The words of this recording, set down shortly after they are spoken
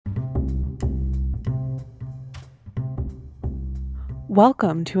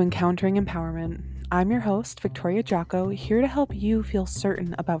Welcome to Encountering Empowerment. I'm your host, Victoria Jocko, here to help you feel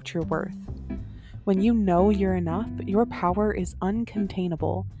certain about your worth. When you know you're enough, your power is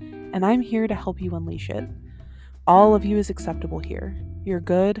uncontainable, and I'm here to help you unleash it. All of you is acceptable here. You're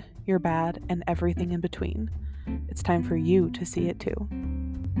good, you're bad, and everything in between. It's time for you to see it too.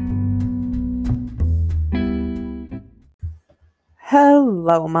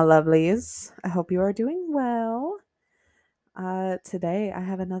 Hello, my lovelies. I hope you are doing well. Today I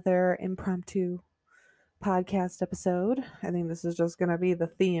have another impromptu podcast episode. I think this is just gonna be the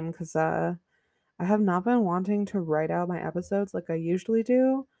theme because I have not been wanting to write out my episodes like I usually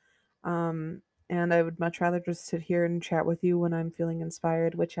do. And I would much rather just sit here and chat with you when I'm feeling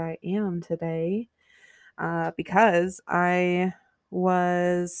inspired, which I am today. Because I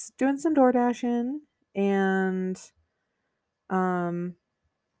was doing some door dashing and um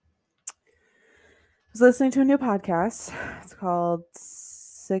was listening to a new podcast. It's called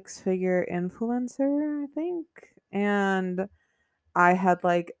Six Figure Influencer, I think. And I had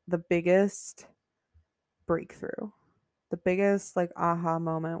like the biggest breakthrough, the biggest like aha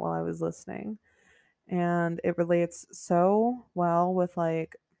moment while I was listening. And it relates so well with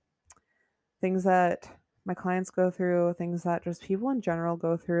like things that my clients go through, things that just people in general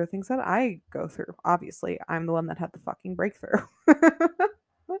go through, things that I go through. Obviously, I'm the one that had the fucking breakthrough.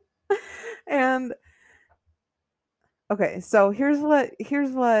 And okay, so here's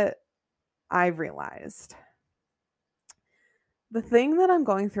what I realized. The thing that I'm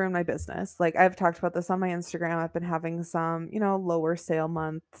going through in my business, like I've talked about this on my Instagram, I've been having some, lower sale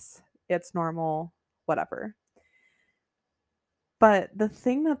months. It's normal, whatever. But the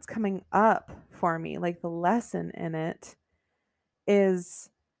thing that's coming up for me, like the lesson in it, is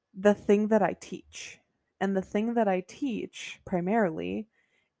the thing that I teach. And the thing that I teach primarily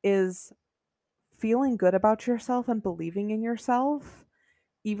is feeling good about yourself and believing in yourself,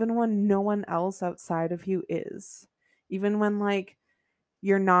 even when no one else outside of you is. Even when, like,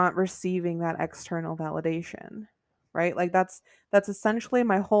 you're not receiving that external validation, right? Like that's essentially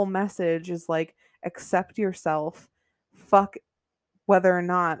my whole message is like accept yourself. Fuck whether or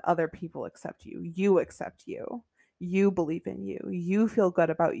not other people accept you. You accept you. You believe in you. You feel good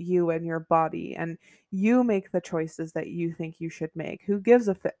about you and your body and you make the choices that you think you should make. Who gives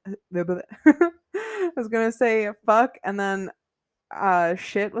a I was going to say fuck and then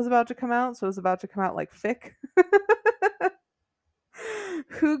shit was about to come out, so it was about to come out like fick.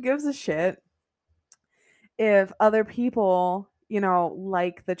 Who gives a shit if other people,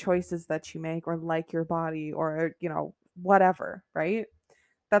 like the choices that you make or like your body or, whatever, right?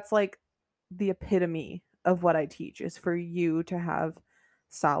 That's like the epitome of what I teach is for you to have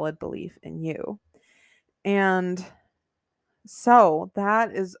solid belief in you. And so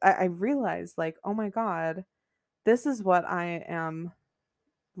that is, I realized like, oh my God, this is what I am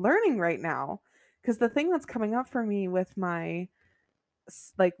learning right now. Because the thing that's coming up for me with my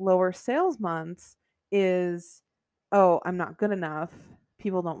like lower sales months is, oh, I'm not good enough.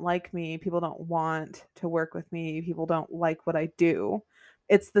 People don't like me. People don't want to work with me. People don't like what I do.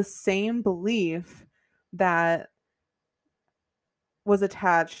 It's the same belief that was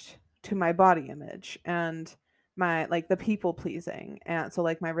attached to my body image and my like the people pleasing, and so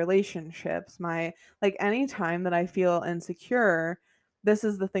like my relationships, my like any time that I feel insecure, this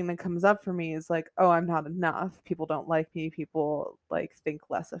is the thing that comes up for me is like, oh, I'm not enough, people don't like me, people like think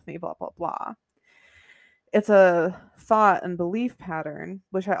less of me, blah blah blah. It's a thought and belief pattern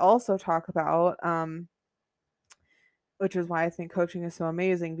which I also talk about, which is why I think coaching is so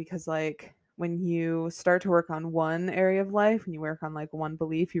amazing because like when you start to work on one area of life and you work on like one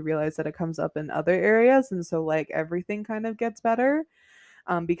belief, you realize that it comes up in other areas, and so like everything kind of gets better,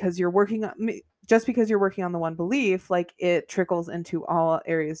 because you're working on just because you're working on the one belief, like it trickles into all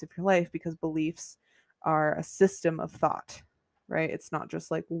areas of your life because beliefs are a system of thought, right? It's not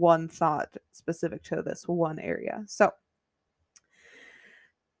just like one thought specific to this one area. So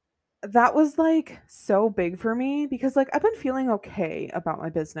that was like so big for me because like I've been feeling okay about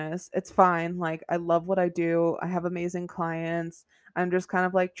my business. It's fine. Like I love what I do. I have amazing clients. I'm just kind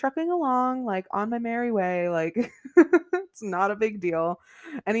of like trucking along like on my merry way. Like it's not a big deal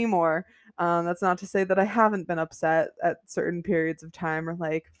anymore. That's not to say that I haven't been upset at certain periods of time or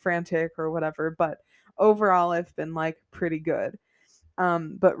like frantic or whatever, but overall I've been like pretty good.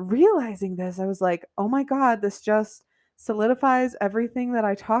 But realizing this, I was like, oh my God, this just solidifies everything that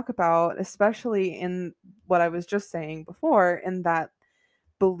I talk about, especially in what I was just saying before, in that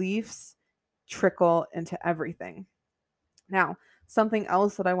beliefs trickle into everything. Now, something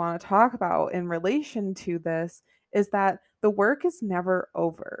else that I want to talk about in relation to this is that the work is never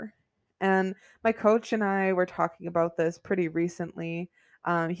over. And my coach and I were talking about this pretty recently.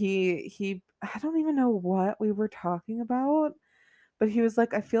 He I don't even know what we were talking about, but he was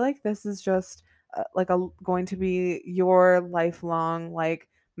like, I feel like this is just like a going to be your lifelong like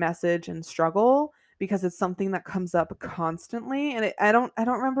message and struggle because it's something that comes up constantly. And I don't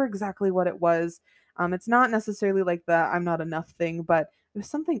remember exactly what it was. It's not necessarily like the I'm not enough thing, but it was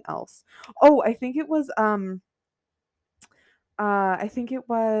something else. Oh, I think it was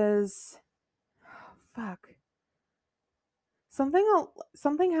fuck.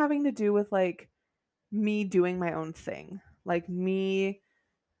 Something having to do with like me doing my own thing. Like me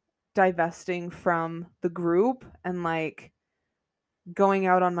divesting from the group and like going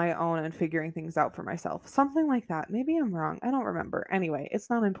out on my own and figuring things out for myself. Something like that. Maybe I'm wrong. I don't remember. Anyway, it's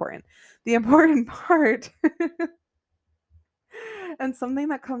not important. The important part and something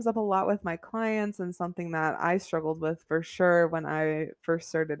that comes up a lot with my clients and something that I struggled with for sure when I first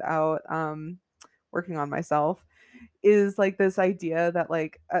started out working on myself is like this idea that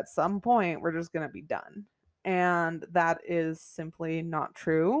like at some point we're just going to be done. And that is simply not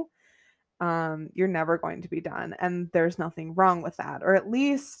true. You're never going to be done and there's nothing wrong with that, or at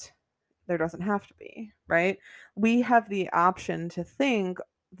least there doesn't have to be, right? We have the option to think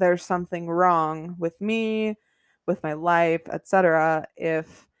there's something wrong with me, with my life, etc.,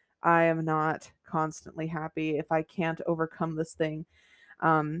 if I am not constantly happy, if I can't overcome this thing.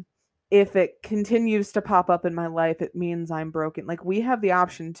 um if it continues to pop up in my life, it means I'm broken. Like we have the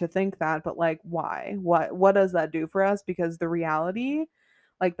option to think that, but like why? What does that do for us? Because the reality,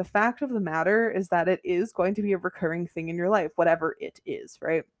 like the fact of the matter is that it is going to be a recurring thing in your life, whatever it is,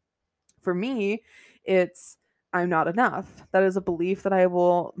 right? For me, it's I'm not enough. That is a belief that I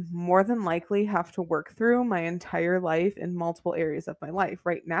will more than likely have to work through my entire life in multiple areas of my life.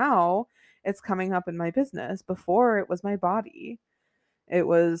 Right now, it's coming up in my business. Before, it was my body. It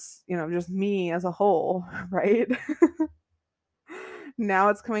was, just me as a whole, right? Now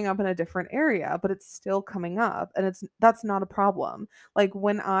it's coming up in a different area, but it's still coming up and that's not a problem. Like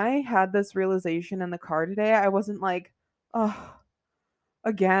when I had this realization in the car today, I wasn't like, "Oh,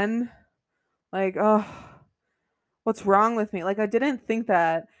 again?" Like, "Oh, what's wrong with me?" Like I didn't think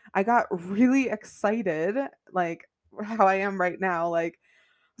that. I got really excited, like how I am right now. Like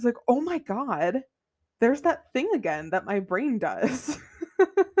I was like, "Oh my god, there's that thing again that my brain does."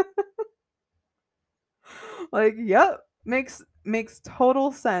 Like, yep, makes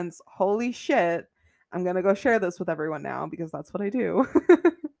total sense. Holy shit. I'm gonna go share this with everyone now because that's what I do.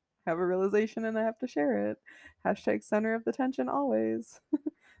 Have a realization and I have to share it. Hashtag center of the tension always.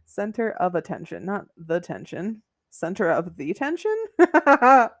 Center of attention, not the tension. Center of the tension?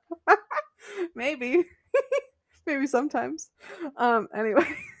 Maybe. Maybe sometimes.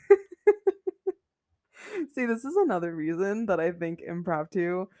 Anyway. See, this is another reason that I think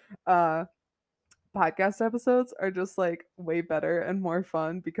impromptu uh podcast episodes are just like way better and more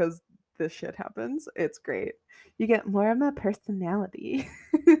fun because this shit happens. It's great. You get more of my personality.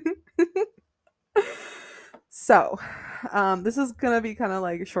 So, this is gonna be kind of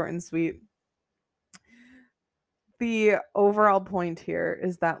like short and sweet. The overall point here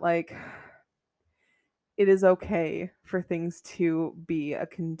is that like it is okay for things to be a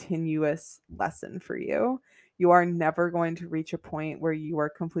continuous lesson for you. You are never going to reach a point where you are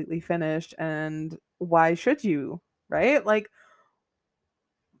completely finished, and why should you? Right? Like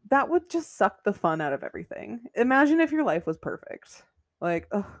that would just suck the fun out of everything. Imagine if your life was perfect. Like,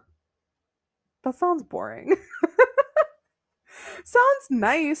 ugh, that sounds boring. Sounds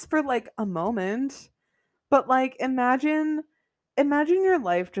nice for like a moment, but like imagine your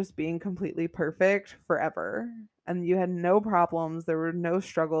life just being completely perfect forever and you had no problems, there were no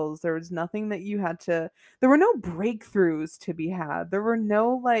struggles, there was nothing that you had to there were no breakthroughs to be had. There's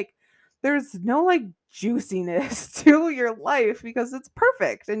no like juiciness to your life because it's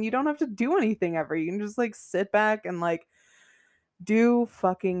perfect and you don't have to do anything ever. You can just like sit back and like do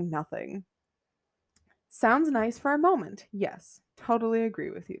fucking nothing. Sounds nice for a moment. Yes, totally agree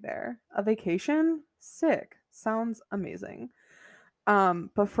with you there. A vacation? Sick. Sounds amazing.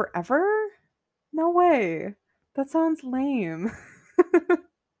 But forever? No way. That sounds lame.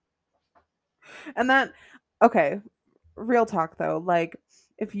 And that okay, real talk though, like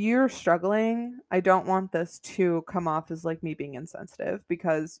if you're struggling, I don't want this to come off as like me being insensitive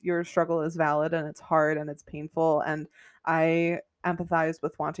because your struggle is valid and it's hard and it's painful and I empathize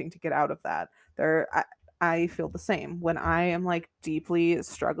with wanting to get out of that. I feel the same. When I am like deeply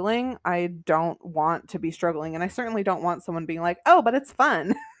struggling, I don't want to be struggling and I certainly don't want someone being like, "Oh, but it's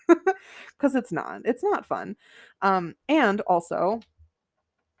fun." Cuz it's not. It's not fun. And also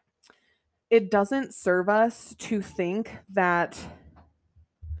it doesn't serve us to think that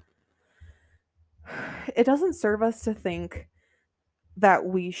it doesn't serve us to think that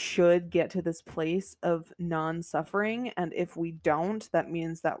we should get to this place of non-suffering, and if we don't, that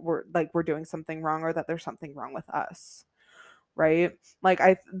means that we're doing something wrong, or that there's something wrong with us, right? Like,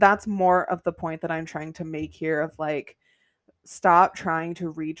 I that's more of the point that I'm trying to make here, of like, stop trying to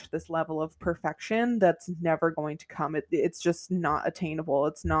reach this level of perfection that's never going to come. It's just not attainable.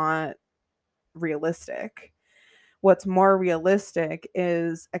 It's not realistic. What's more realistic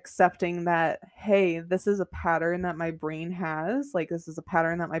is accepting that, hey, this is a pattern that my brain has. Like, this is a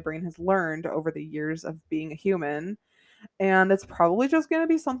pattern that my brain has learned over the years of being a human. And it's probably just going to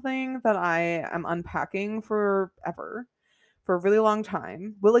be something that I am unpacking forever, for a really long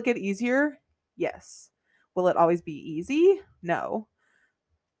time. Will it get easier? Yes. Will it always be easy? No.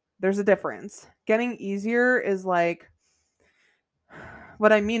 There's a difference. Getting easier is like,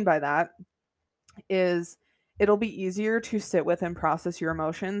 what I mean by that is, it'll be easier to sit with and process your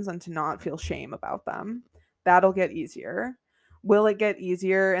emotions and to not feel shame about them. That'll get easier. Will it get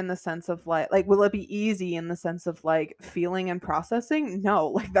easier in the sense of like will it be easy in the sense of like feeling and processing? No,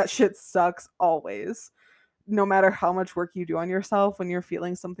 like that shit sucks always. No matter how much work you do on yourself, when you're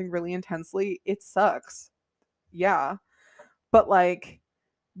feeling something really intensely, it sucks. Yeah. But like,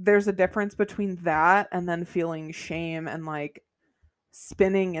 there's a difference between that and then feeling shame and like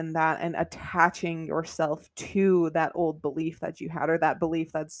spinning in that and attaching yourself to that old belief that you had, or that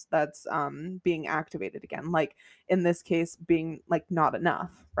belief that's being activated again, like in this case being like not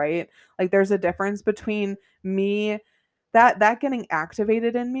enough, right? Like, there's a difference between me, that getting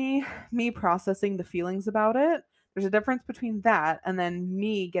activated in me processing the feelings about it. There's a difference between that and then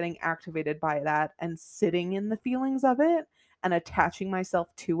me getting activated by that and sitting in the feelings of it and attaching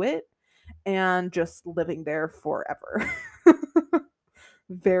myself to it and just living there forever.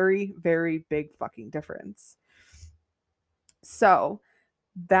 Very, very big fucking difference. So,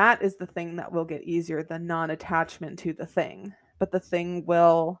 that is the thing that will get easier, the non attachment to the thing. But the thing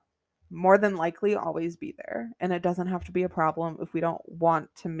will more than likely always be there. And it doesn't have to be a problem if we don't want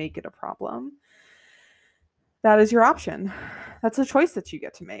to make it a problem. That is your option. That's a choice that you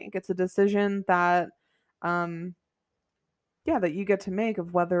get to make. It's a decision that, um, yeah, that you get to make,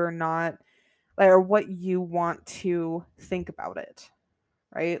 of whether or not, like, or what you want to think about it,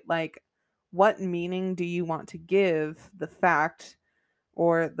 right? Like, what meaning do you want to give the fact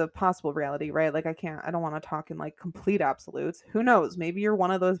or the possible reality, right? Like, I don't want to talk in like complete absolutes. Who knows? Maybe you're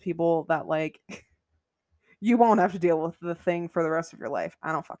one of those people that like you won't have to deal with the thing for the rest of your life.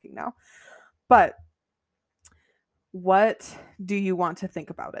 I don't fucking know. But what do you want to think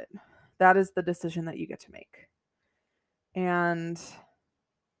about it? That is the decision that you get to make. And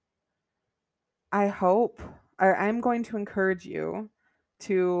I hope, I'm going to encourage you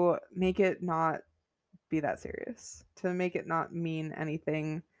to make it not be that serious, to make it not mean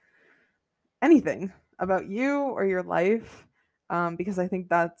anything about you or your life, because I think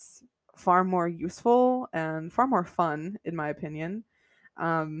that's far more useful and far more fun, in my opinion,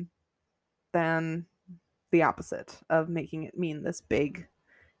 um, than the opposite of making it mean this big,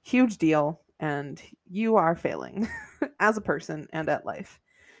 huge deal. And you are failing as a person and at life,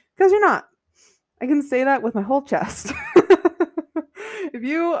 because you're not. I can say that with my whole chest. If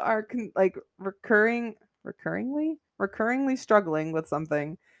you are like recurringly struggling with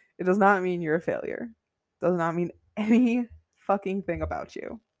something, it does not mean you're a failure. It does not mean any fucking thing about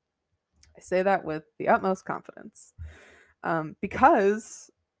you. I say that with the utmost confidence,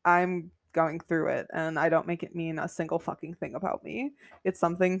 because I'm going through it, and I don't make it mean a single fucking thing about me. It's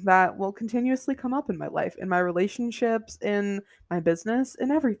something that will continuously come up in my life, in my relationships, in my business,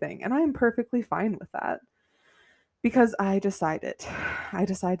 in everything. And I am perfectly fine with that, because I decided. I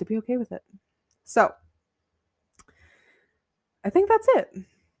decided to be okay with it. So, I think that's it.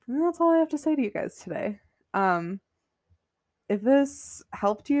 And that's all I have to say to you guys today. Um, if this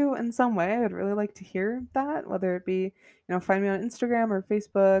helped you in some way, I'd really like to hear that, whether it be, find me on Instagram or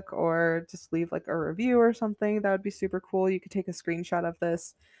Facebook, or just leave like a review or something. That would be super cool. You could take a screenshot of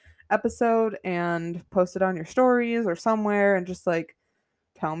this episode and post it on your stories or somewhere, and just like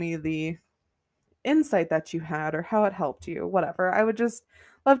tell me the insight that you had or how it helped you, whatever. I would just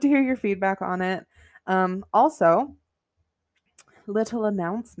love to hear your feedback on it. Also, little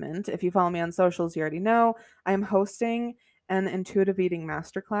announcement, if you follow me on socials, you already know I am hosting an intuitive eating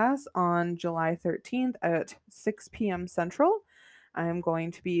masterclass on July 13th at 6 p.m. Central. I'm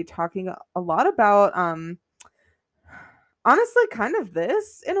going to be talking a lot about, honestly, kind of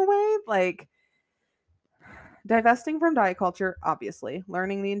this in a way, like divesting from diet culture, obviously,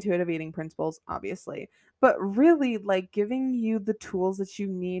 learning the intuitive eating principles, obviously, but really like giving you the tools that you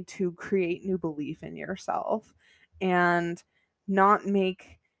need to create new belief in yourself and not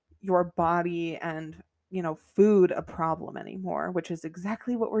make your body and food a problem anymore, which is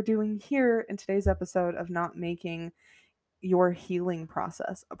exactly what we're doing here in today's episode of not making your healing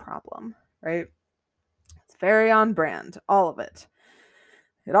process a problem, right? It's very on brand, all of it.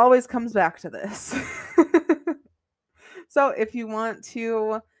 It always comes back to this. So if you want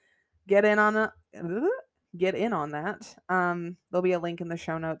to get in on a, get in on that, there'll be a link in the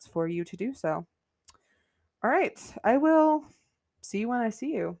show notes for you to do so. All right, I will see you when I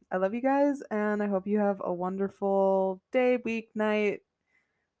see you. I love you guys, and I hope you have a wonderful day, week, night.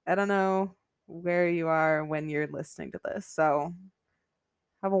 I don't know where you are when you're listening to this, so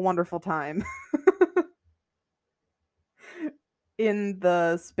have a wonderful time in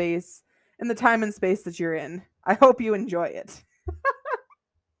the space, in the time and space that you're in. I hope you enjoy it.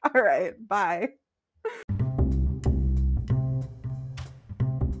 All right, bye.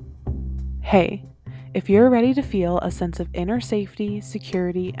 Hey, if you're ready to feel a sense of inner safety,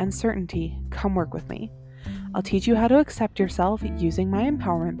 security, and certainty, come work with me. I'll teach you how to accept yourself using my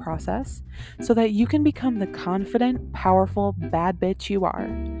empowerment process so that you can become the confident, powerful, bad bitch you are.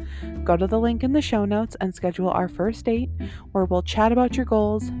 Go to the link in the show notes and schedule our first date where we'll chat about your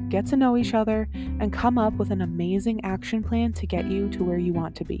goals, get to know each other, and come up with an amazing action plan to get you to where you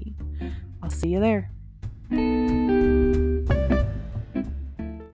want to be. I'll see you there.